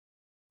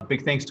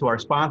big thanks to our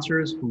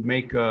sponsors who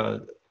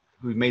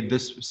made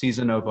this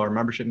season of our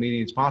membership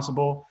meetings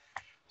possible.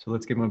 So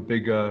let's give them a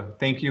big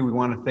thank you. We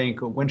want to thank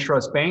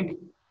Wintrust Bank.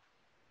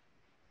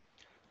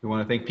 We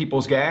want to thank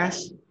People's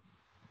Gas,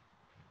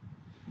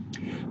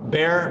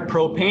 Bear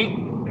Pro Paint,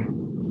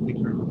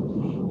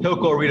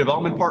 Hilco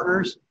Redevelopment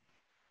Partners,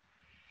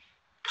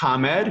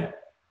 ComEd,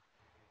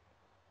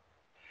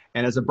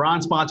 and as a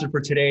bronze sponsor for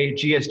today,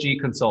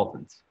 GSG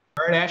Consultants.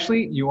 All right,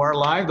 Ashlie, you are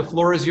live. The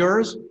floor is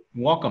yours.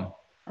 Welcome.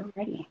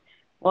 Alrighty.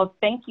 Well,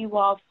 thank you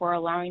all for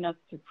allowing us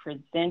to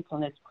present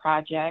on this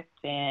project.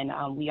 And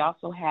we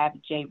also have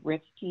Jay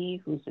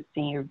Rifke, who's the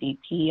Senior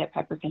VP at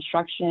Pepper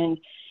Construction,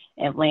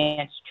 and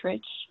Lance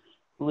Trich,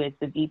 who is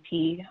the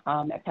VP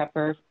at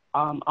Pepper,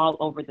 all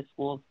over the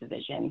schools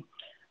division.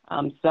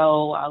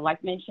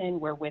 Like mentioned,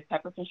 we're with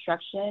Pepper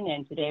Construction,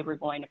 and today we're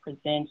going to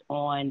present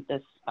on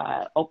this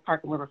Oak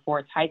Park and River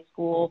Forest High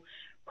School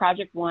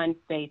Project 1,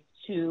 Phase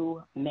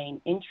 2, Main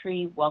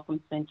Entry,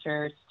 Welcome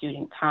Center,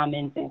 Student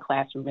Commons, and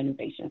Classroom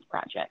Renovations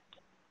Project.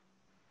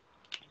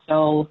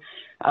 So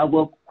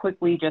we'll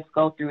quickly just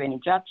go through an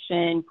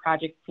introduction,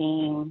 project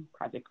team,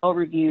 project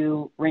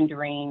overview,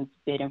 renderings,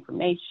 bid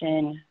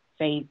information,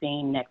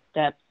 phasing, next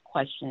steps,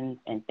 questions,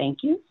 and thank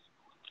yous.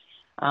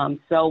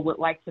 Would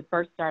like to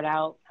first start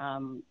out,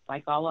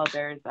 like all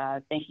others,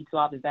 thank you to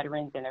all the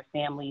veterans and their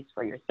families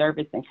for your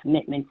service and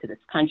commitment to this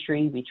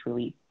country. We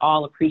truly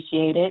all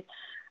appreciate it.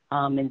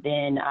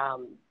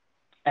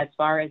 As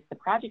far as the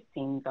project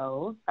team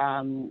goes,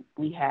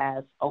 we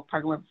have Oak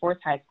Park and River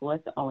Forest High School as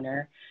the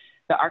owner.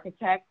 The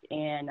architect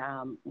and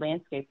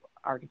landscape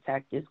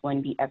architect is going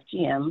to be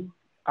FGM.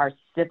 Our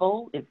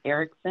civil is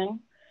Erickson.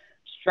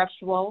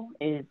 Structural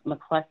is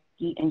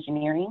McCluskey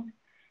Engineering.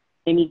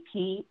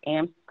 MEP,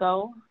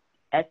 AMSCO.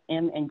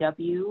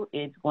 SM&W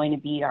is going to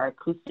be our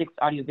acoustics,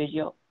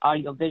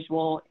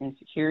 audiovisual, and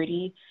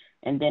security.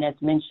 And then as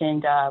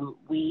mentioned,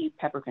 we,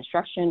 Pepper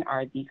Construction,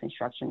 are the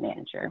construction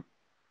manager.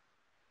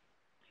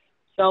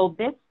 So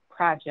this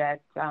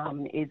project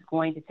is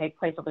going to take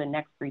place over the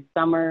next 3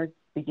 summers,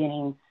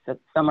 beginning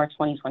summer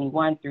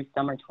 2021 through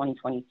summer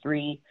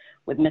 2023,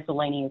 with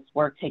miscellaneous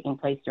work taking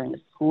place during the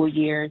school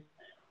years.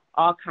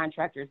 All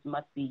contractors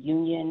must be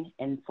union,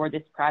 and for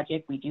this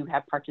project, we do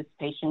have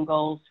participation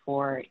goals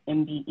for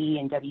MBE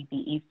and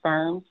WBE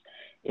firms.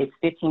 It's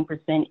 15%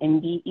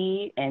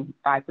 MBE and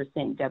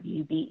 5%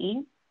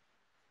 WBE.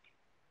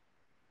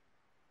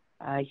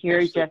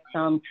 Here's just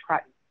some...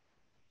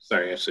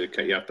 Sorry, Ashley, to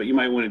cut you off, but you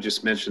might want to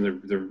just mention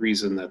the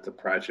reason that the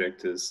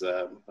project is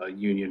a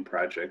union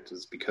project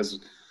is because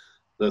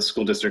the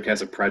school district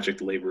has a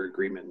project labor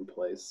agreement in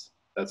place.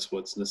 That's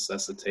what's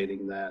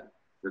necessitating that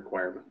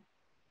requirement.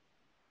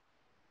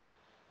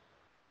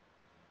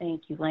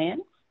 Thank you,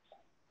 Lance.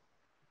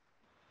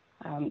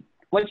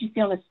 What you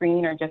see on the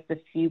screen are just a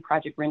few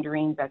project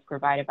renderings that's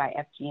provided by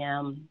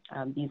FGM.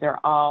 These are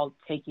all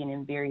taken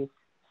in various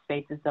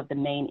spaces of the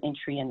main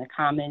entry and the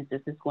commons.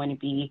 This is going to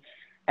be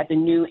at the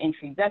new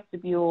entry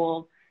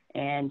vestibule,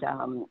 and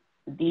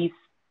these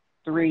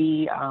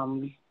 3,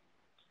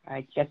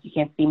 I guess you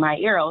can't see my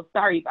arrow,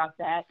 sorry about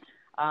that.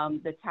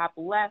 The top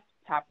left,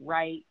 top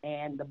right,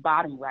 and the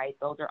bottom right,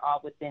 those are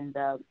all within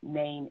the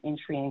main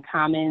entry and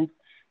commons.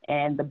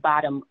 And the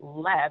bottom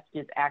left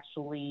is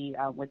actually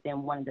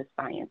within one of the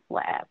science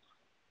labs.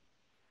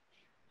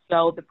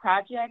 So the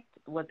project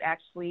was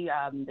actually,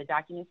 the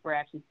documents were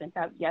actually sent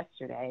out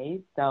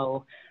yesterday.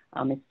 So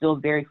it's still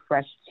very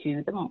fresh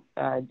to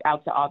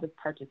out to all the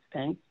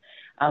participants.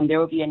 There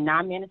will be a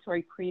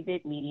non-mandatory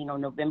pre-bid meeting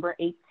on November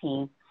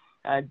 18th.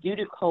 Due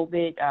to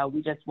COVID,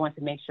 we just want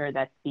to make sure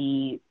that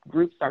the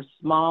groups are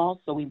small,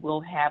 so we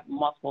will have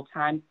multiple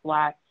time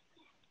slots.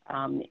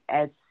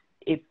 As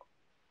if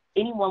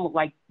anyone would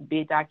like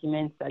bid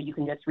documents, you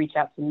can just reach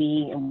out to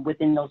me, and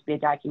within those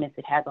bid documents,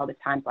 it has all the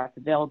time slots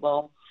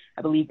available.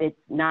 I believe it's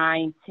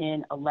 9,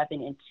 10,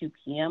 11, and 2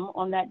 p.m.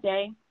 on that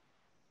day.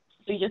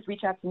 So you just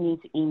reach out to me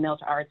to email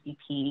to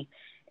RSVP.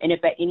 And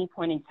if at any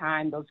point in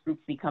time those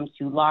groups become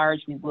too large,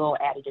 we will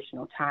add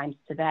additional times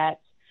to that.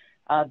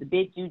 The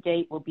bid due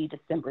date will be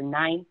December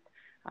 9th.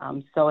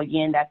 So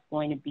again, that's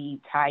going to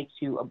be tied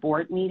to a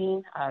board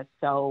meeting.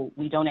 So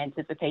we don't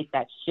anticipate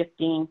that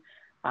shifting.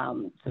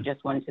 So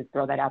just wanted to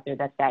throw that out there,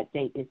 that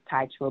date is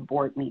tied to a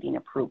board meeting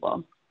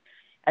approval.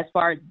 As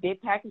far as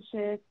bid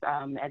packages,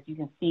 as you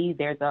can see,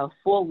 there's a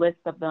full list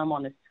of them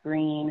on the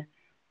screen.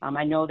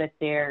 I know that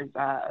there's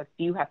a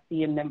few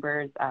HAFCIA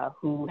members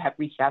who have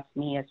reached out to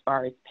me as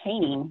far as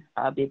painting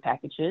bid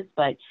packages,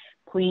 but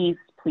please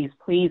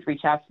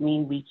reach out to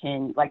me. We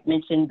can, like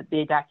mentioned, the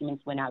bid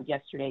documents went out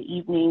yesterday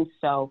evening,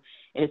 so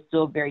it is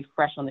still very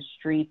fresh on the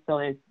street, so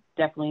there's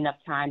definitely enough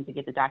time to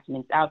get the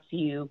documents out to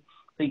you.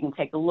 So you can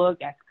take a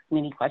look, ask as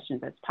many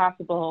questions as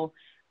possible,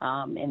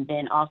 and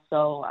then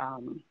also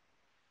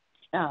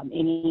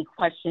any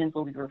questions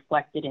will be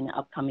reflected in the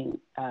upcoming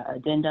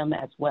addendum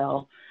as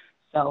well.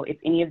 So if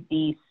any of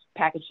these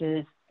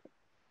packages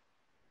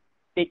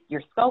fit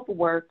your scope of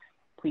work,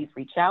 please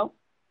reach out.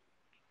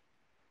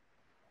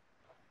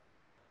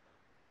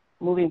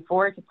 Moving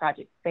forward to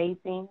project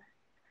phasing.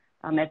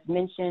 As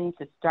mentioned,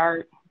 to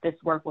start, This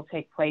work will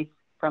take place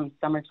from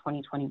summer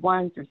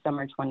 2021 through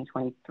summer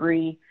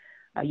 2023.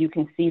 You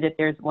can see that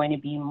there's going to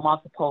be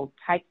multiple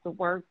types of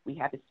work. We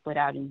have it split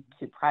out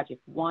into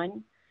Project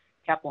 1,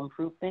 capital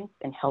improvements,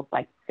 and health,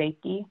 life,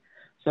 safety.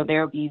 So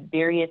there will be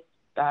various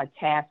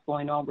tasks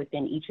going on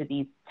within each of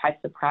these types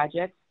of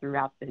projects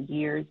throughout the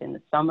years and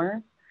the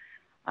summers.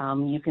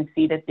 You can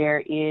see that there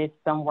is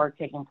some work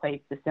taking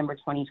place December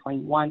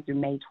 2021 through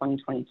May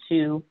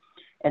 2022.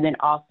 And then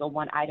also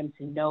one item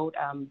to note,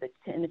 the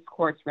tennis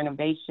courts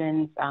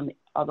renovations,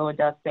 although it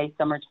does say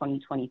summer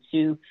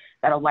 2022,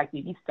 that'll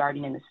likely be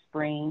starting in the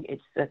spring.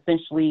 It's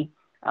essentially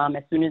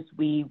as soon as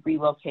we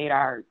relocate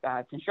our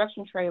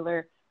construction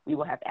trailer, we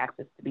will have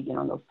access to begin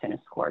on those tennis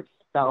courts.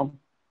 So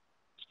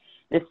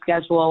this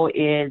schedule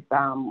is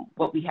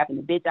what we have in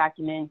the bid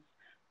documents.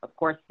 Of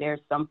course, there's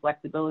some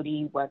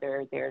flexibility,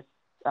 whether there's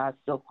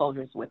still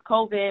closures with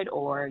COVID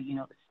or,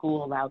 the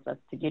school allows us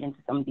to get into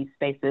some of these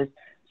spaces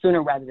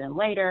sooner rather than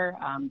later.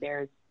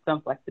 There's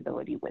some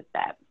flexibility with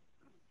that.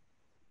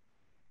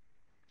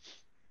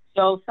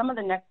 So some of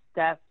the next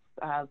steps,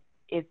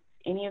 if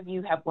any of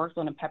you have worked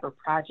on a PEPPER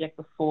project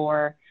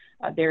before,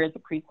 there is a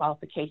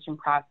pre-qualification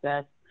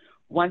process.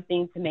 One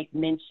thing to make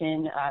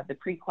mention, the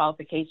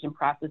pre-qualification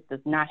process does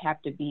not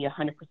have to be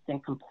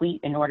 100% complete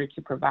in order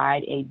to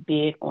provide a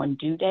bid on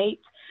due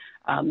date.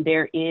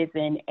 There is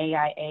an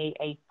AIA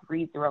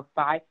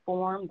A305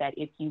 form that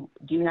if you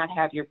do not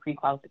have your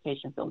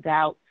pre-qualification filled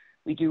out,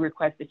 we do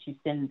request that you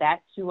send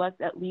that to us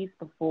at least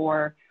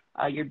before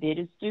your bid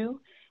is due.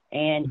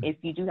 And if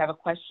you do have a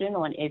question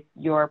on if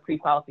your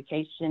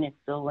pre-qualification is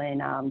still in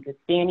good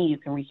standing, you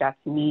can reach out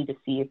to me to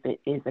see if it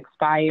is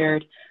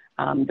expired.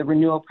 The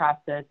renewal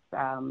process,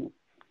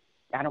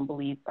 I don't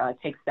believe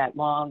takes that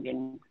long,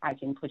 and I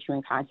can put you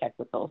in contact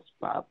with those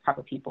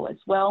proper people as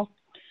well.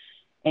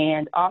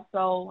 And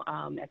also,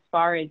 as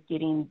far as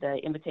getting the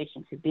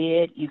invitation to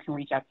bid, you can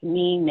reach out to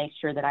me, make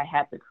sure that I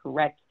have the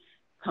correct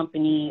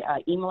company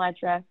email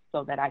address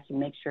so that I can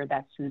make sure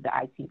that's who the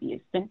ITB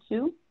is sent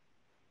to.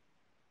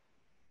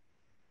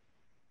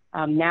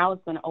 Now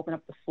it's going to open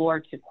up the floor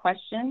to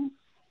questions.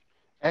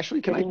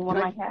 Ashlie,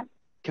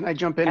 can I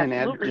jump in and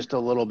add just a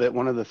little bit?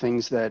 One of the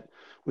things that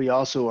we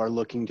also are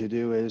looking to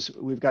do is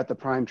we've got the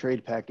prime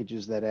trade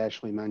packages that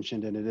Ashlie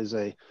mentioned, and it is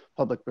a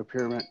public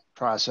procurement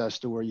process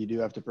to where you do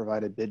have to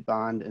provide a bid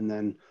bond and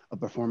then a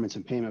performance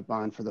and payment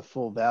bond for the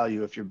full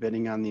value if you're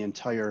bidding on the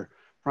entire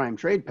prime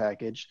trade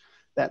package.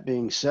 That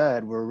being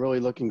said, we're really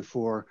looking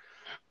for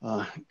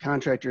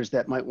contractors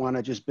that might want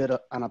to just bid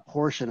on a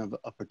portion of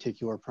a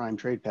particular prime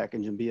trade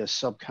package and be a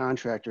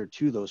subcontractor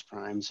to those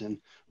primes. And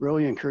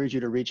really encourage you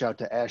to reach out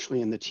to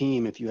Ashlie and the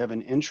team if you have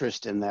an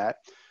interest in that,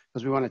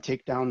 because we want to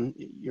take down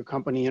your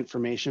company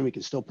information. We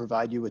can still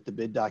provide you with the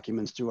bid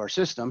documents through our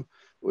system.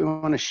 We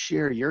want to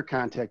share your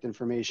contact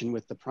information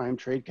with the prime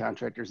trade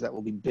contractors that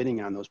will be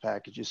bidding on those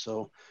packages,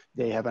 so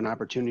they have an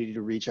opportunity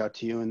to reach out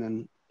to you. And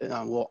then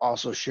we'll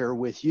also share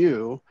with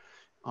you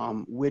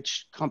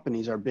which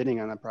companies are bidding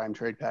on the prime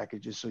trade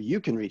packages, so you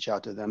can reach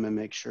out to them and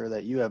make sure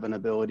that you have an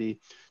ability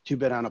to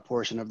bid on a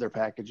portion of their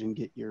package and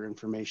get your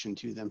information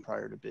to them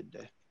prior to bid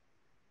day.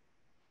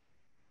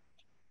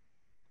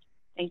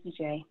 Thank you,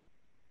 Jay.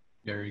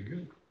 Very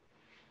good.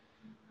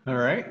 All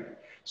right.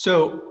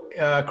 So,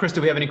 Chris,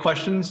 do we have any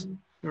questions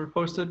that were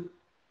posted?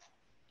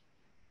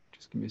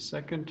 Just give me a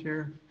second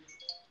here.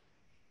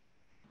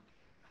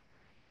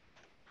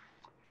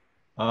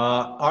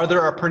 Are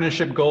there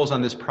apprenticeship goals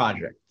on this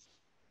project?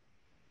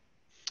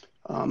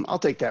 I'll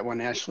take that one,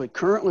 Ashlie.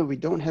 Currently, we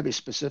don't have a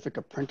specific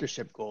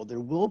apprenticeship goal.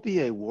 There will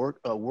be a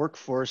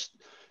workforce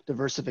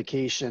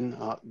diversification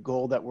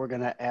goal that we're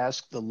going to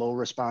ask the low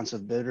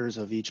responsive bidders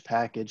of each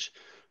package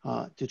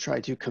to try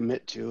to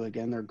commit to.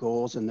 Again, they're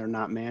goals and they're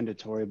not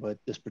mandatory, but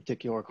this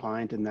particular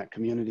client in that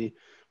community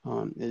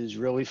is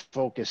really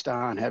focused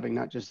on having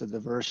not just a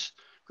diverse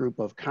group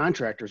of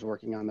contractors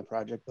working on the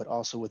project, but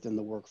also within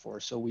the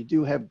workforce. So we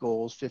do have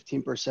goals,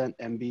 15%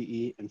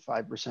 MBE and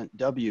 5%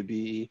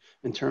 WBE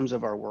in terms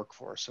of our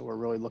workforce. So we're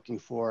really looking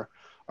for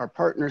our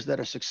partners that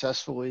are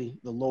successfully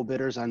the low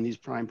bidders on these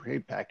prime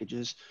trade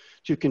packages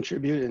to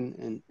contribute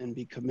and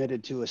be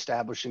committed to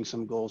establishing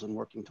some goals and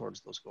working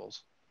towards those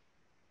goals.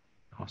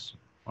 Awesome.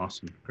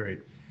 Awesome. Great.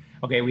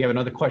 Okay. We have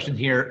another question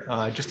here.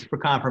 Just for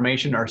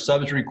confirmation, are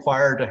subs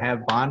required to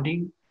have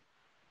bonding?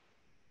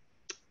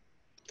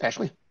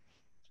 Ashlie?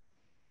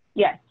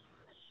 Yes.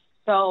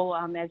 So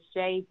as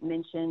Jay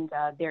mentioned,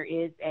 there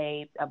is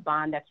a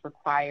bond that's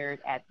required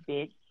at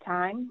bid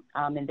time.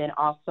 And then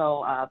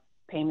also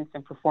payments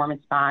and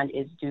performance bond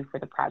is due for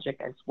the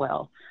project as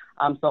well.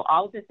 So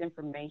all of this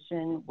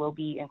information will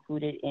be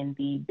included in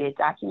the bid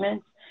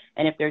documents.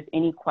 And if there's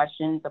any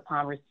questions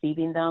upon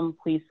receiving them,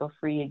 please feel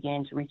free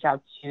again to reach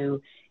out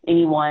to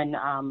anyone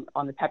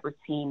on the PEPPER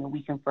team, and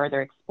we can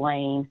further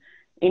explain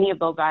any of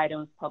those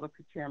items, public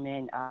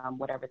procurement,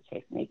 whatever the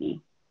case may be.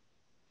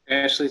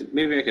 Ashlie,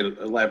 maybe I could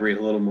elaborate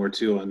a little more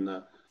too on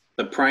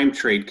the prime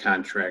trade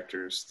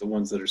contractors, the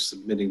ones that are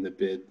submitting the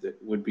bid that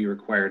would be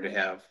required to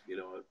have,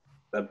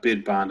 a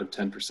bid bond of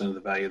 10% of the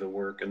value of the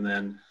work. And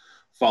then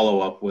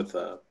follow up with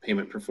a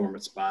payment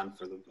performance bond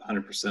for the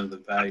 100% of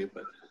the value,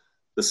 but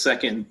the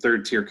second and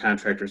third tier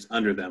contractors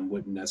under them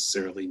wouldn't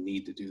necessarily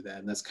need to do that.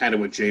 And that's kind of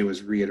what Jay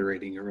was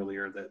reiterating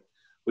earlier, that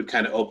would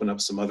kind of open up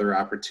some other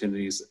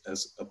opportunities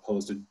as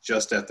opposed to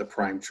just at the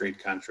prime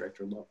trade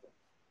contractor level.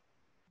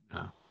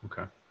 Oh,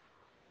 okay.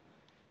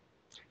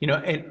 You know,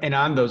 and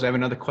on those, I have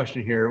another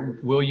question here.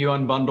 Will you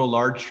unbundle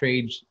large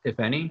trades, if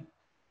any?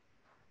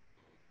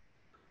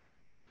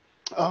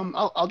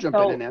 I'll jump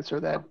in and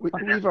answer that.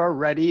 We've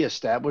already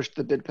established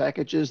the bid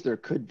packages. There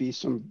could be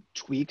some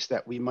tweaks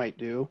that we might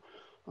do,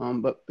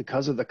 but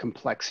because of the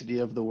complexity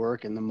of the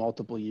work and the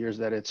multiple years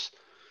that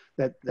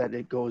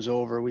it goes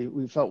over,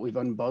 we felt we've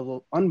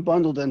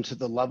unbundled them to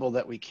the level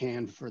that we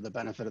can for the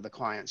benefit of the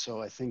client.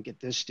 So I think at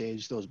this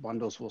stage, those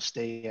bundles will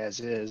stay as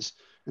is,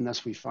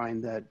 unless we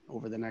find that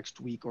over the next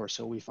week or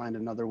so, we find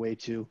another way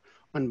to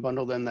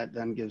unbundle them that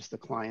then gives the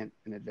client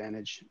an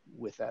advantage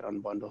with that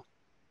unbundle.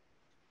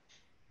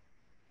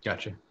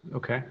 Gotcha.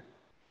 Okay.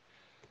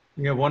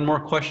 We have one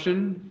more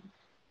question.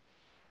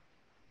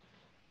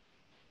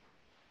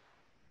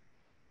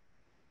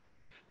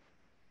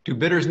 Do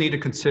bidders need to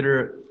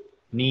consider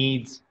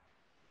needs?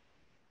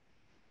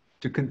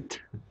 Do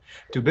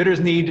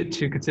bidders need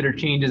to consider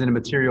changes in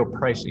material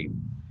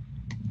pricing?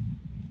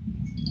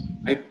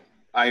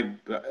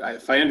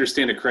 If I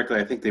understand it correctly,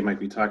 I think they might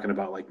be talking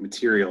about like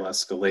material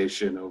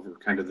escalation over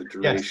kind of the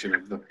duration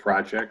of the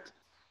project.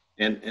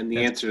 And the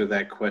answer to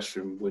that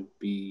question would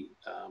be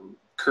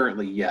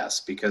currently yes,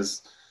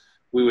 because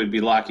we would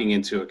be locking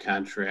into a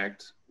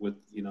contract with,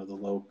 you know, the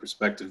low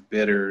prospective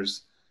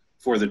bidders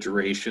for the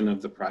duration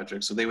of the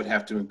project. So they would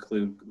have to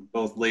include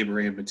both labor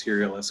and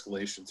material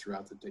escalation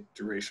throughout the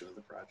duration of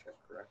the project,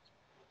 correct?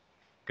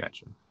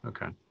 Gotcha.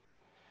 Okay.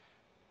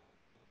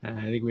 And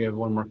I think we have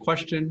one more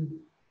question.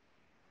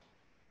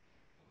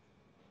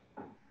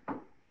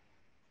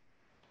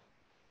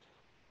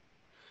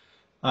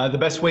 The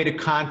best way to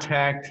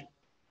contact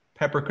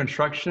Pepper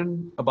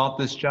Construction about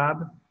this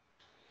job?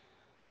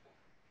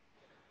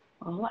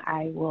 Well,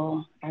 I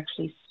will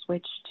actually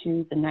switch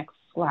to the next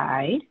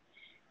slide.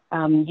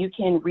 You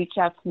can reach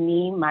out to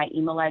me. My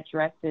email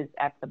address is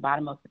at the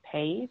bottom of the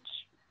page.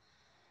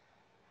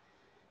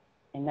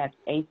 And that's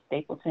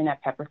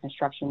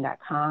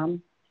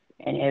astapleton@pepperconstruction.com.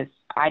 And if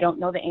I don't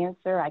know the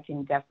answer, I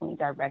can definitely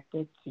direct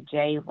it to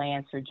Jay,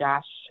 Lance, or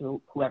Josh,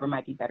 whoever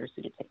might be better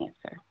suited to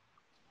answer.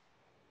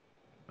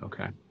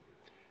 Okay.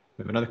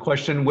 We have another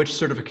question. Which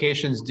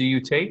certifications do you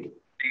take?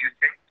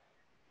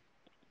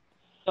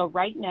 So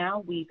right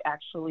now, we've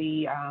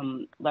actually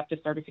left the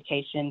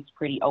certifications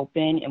pretty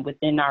open. And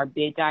within our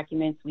bid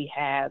documents, we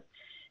have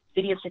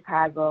City of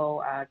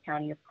Chicago,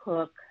 County of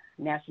Cook,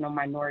 National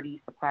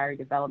Minority Supplier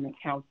Development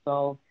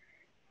Council,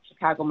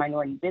 Chicago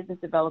Minority Business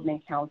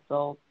Development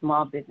Council,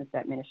 Small Business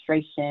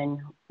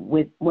Administration,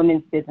 with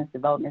Women's Business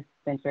Development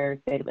Center,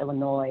 State of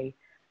Illinois,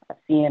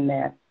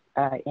 CMS,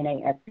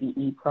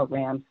 NASBE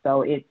program.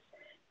 So it's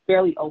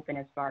fairly open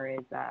as far as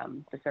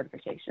the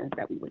certifications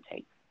that we would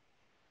take.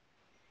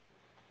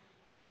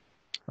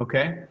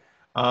 Okay.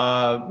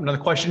 Another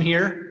question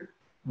here.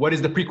 What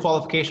is the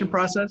pre-qualification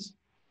process?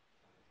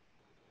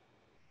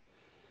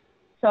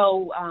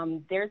 So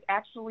there's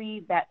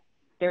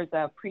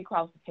a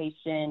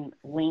pre-qualification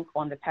link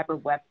on the Pepper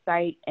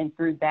website, and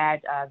through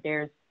that,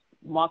 there's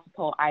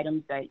multiple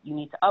items that you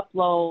need to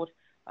upload.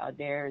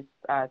 There's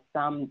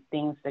some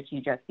things that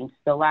you just need to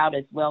fill out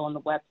as well on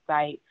the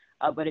website,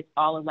 but it's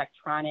all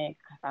electronic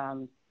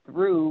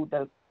through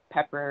the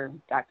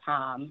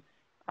pepper.com.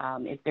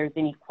 If there's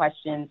any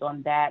questions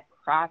on that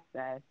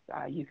process,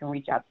 you can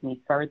reach out to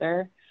me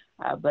further,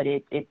 but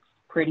it's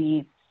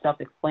pretty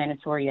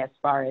self-explanatory as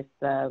far as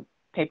the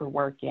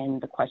paperwork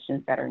and the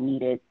questions that are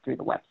needed through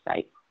the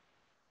website.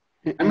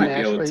 I might be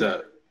able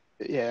to.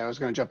 Yeah, I was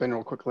going to jump in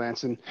real quick,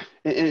 Lance, and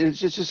it's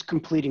just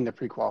completing the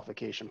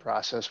pre-qualification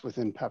process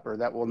within Pepper.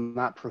 That will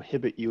not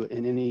prohibit you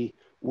in any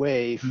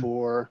way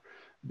for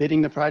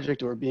bidding the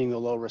project or being a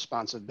low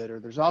responsive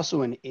bidder. There's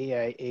also an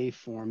AIA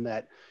form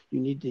that you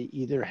need to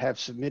either have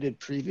submitted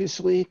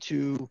previously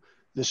to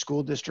the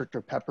school district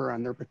or Pepper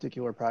on their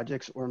particular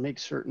projects, or make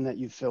certain that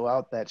you fill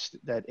out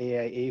that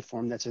AIA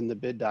form that's in the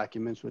bid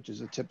documents, which is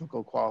a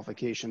typical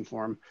qualification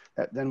form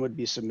that then would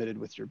be submitted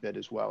with your bid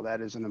as well. That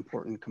is an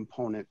important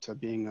component to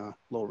being a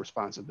low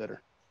responsive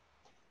bidder.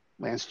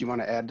 Lance, do you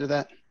want to add to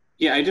that?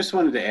 Yeah, I just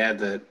wanted to add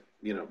that,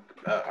 you know,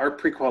 our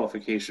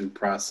pre-qualification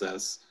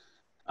process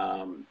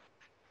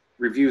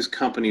reviews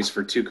companies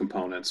for two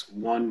components,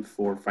 one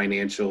for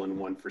financial and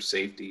one for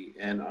safety.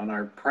 And on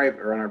our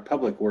private or on our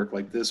public work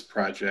like this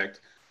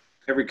project,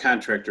 every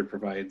contractor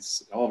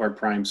provides, all of our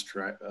primes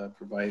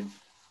provide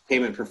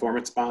payment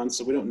performance bonds.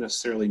 So we don't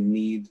necessarily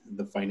need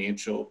the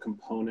financial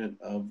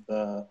component of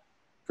the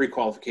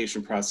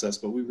pre-qualification process,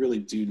 but we really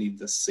do need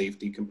the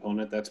safety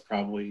component. That's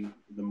probably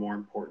the more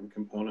important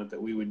component that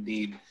we would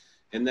need.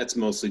 And that's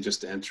mostly just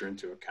to enter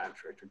into a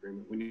contract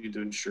agreement. We need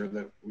to ensure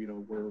that, you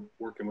know, we're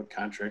working with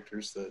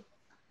contractors that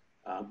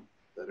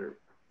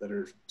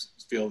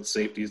feel that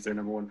safety is their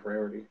number one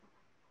priority.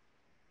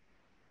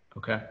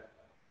 Okay.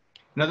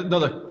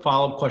 Another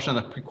follow-up question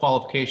on the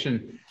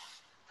pre-qualification.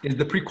 Is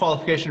the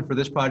pre-qualification for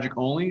this project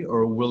only,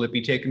 or will it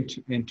be taken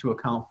into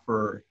account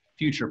for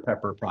future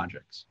Pepper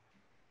projects?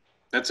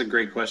 That's a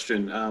great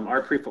question.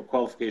 Our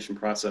pre-qualification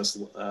process,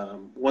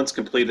 once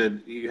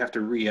completed, you have to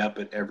re-up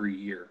it every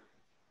year.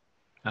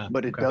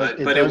 But it Okay.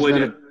 does. But it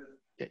would.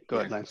 Go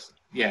ahead, Lance.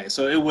 Yeah,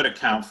 so it would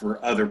account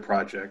for other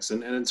projects,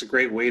 and it's a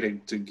great way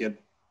to get,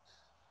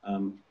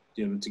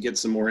 to get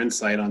some more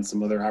insight on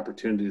some other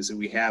opportunities that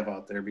we have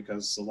out there,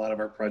 because a lot of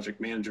our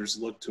project managers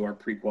look to our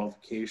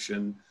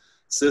pre-qualification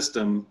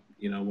system,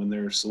 when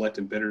they're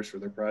selecting bidders for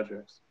their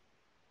projects.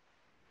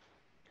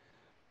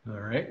 All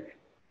right.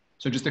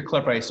 So just to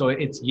clarify, so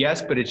it's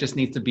yes, but it just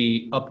needs to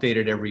be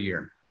updated every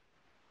year.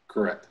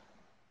 Correct.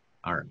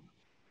 All right.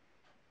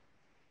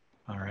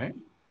 All right.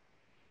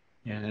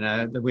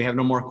 And we have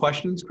no more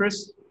questions,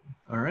 Chris?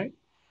 All right.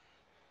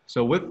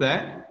 So with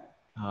that,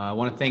 I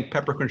want to thank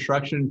Pepper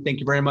Construction. Thank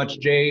you very much,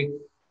 Jay,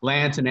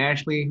 Lance, and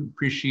Ashlie.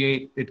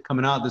 Appreciate it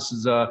coming out. This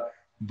is a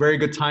very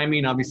good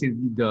timing. Obviously,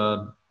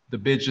 the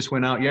bids just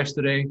went out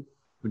yesterday.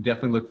 We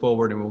definitely look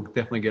forward, and we'll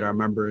definitely get our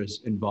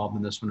members involved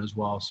in this one as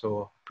well.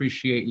 So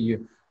appreciate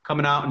you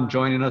coming out and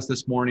joining us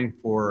this morning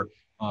for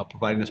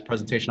providing this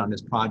presentation on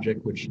this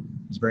project, which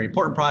is a very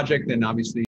important project, and obviously